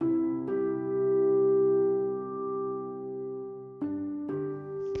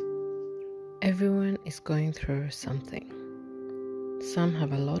Everyone is going through something. Some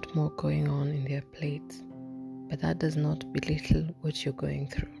have a lot more going on in their plates, but that does not belittle what you're going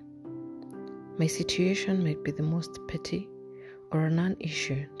through. My situation might be the most petty or a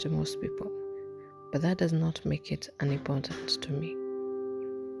non-issue to most people, but that does not make it unimportant to me.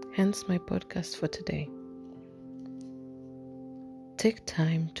 Hence my podcast for today. Take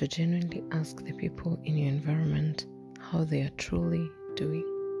time to genuinely ask the people in your environment how they are truly doing.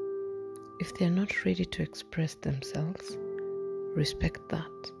 If they are not ready to express themselves, respect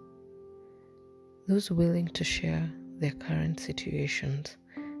that. Those willing to share their current situations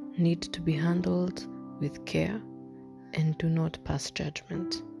need to be handled with care and do not pass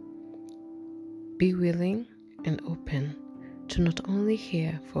judgment. Be willing and open to not only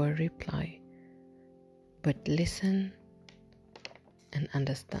hear for a reply, but listen and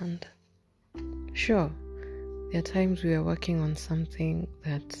understand. Sure, there are times we are working on something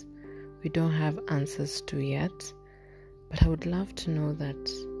that we don't have answers to yet, but I would love to know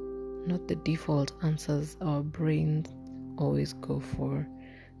that not the default answers our brains always go for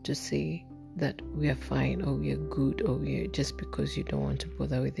to say that we are fine or we are good or we are, just because you don't want to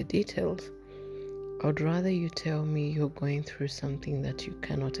bother with the details. I would rather you tell me you're going through something that you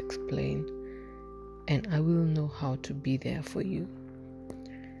cannot explain, and I will know how to be there for you.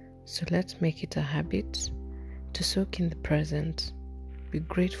 So let's make it a habit to soak in the present. Be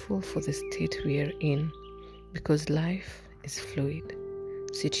grateful for the state we are in, because life is fluid.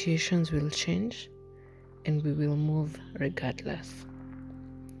 Situations will change and we will move regardless.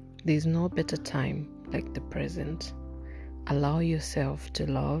 There is no better time like the present. Allow yourself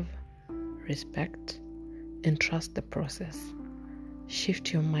to love, respect, and trust the process.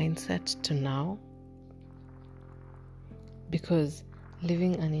 Shift your mindset to now, because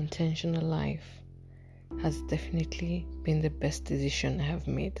living an intentional life has definitely been the best decision I have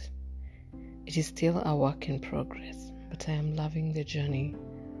made. It is still a work in progress, but I am loving the journey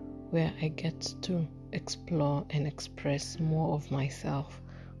where I get to explore and express more of myself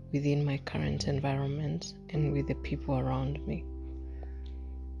within my current environment and with the people around me.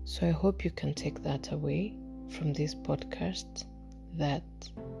 So I hope you can take that away from this podcast, that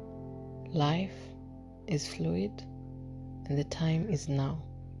life is fluid and the time is now,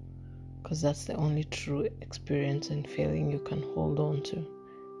 because that's the only true experience and feeling you can hold on to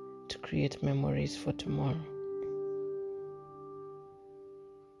create memories for tomorrow.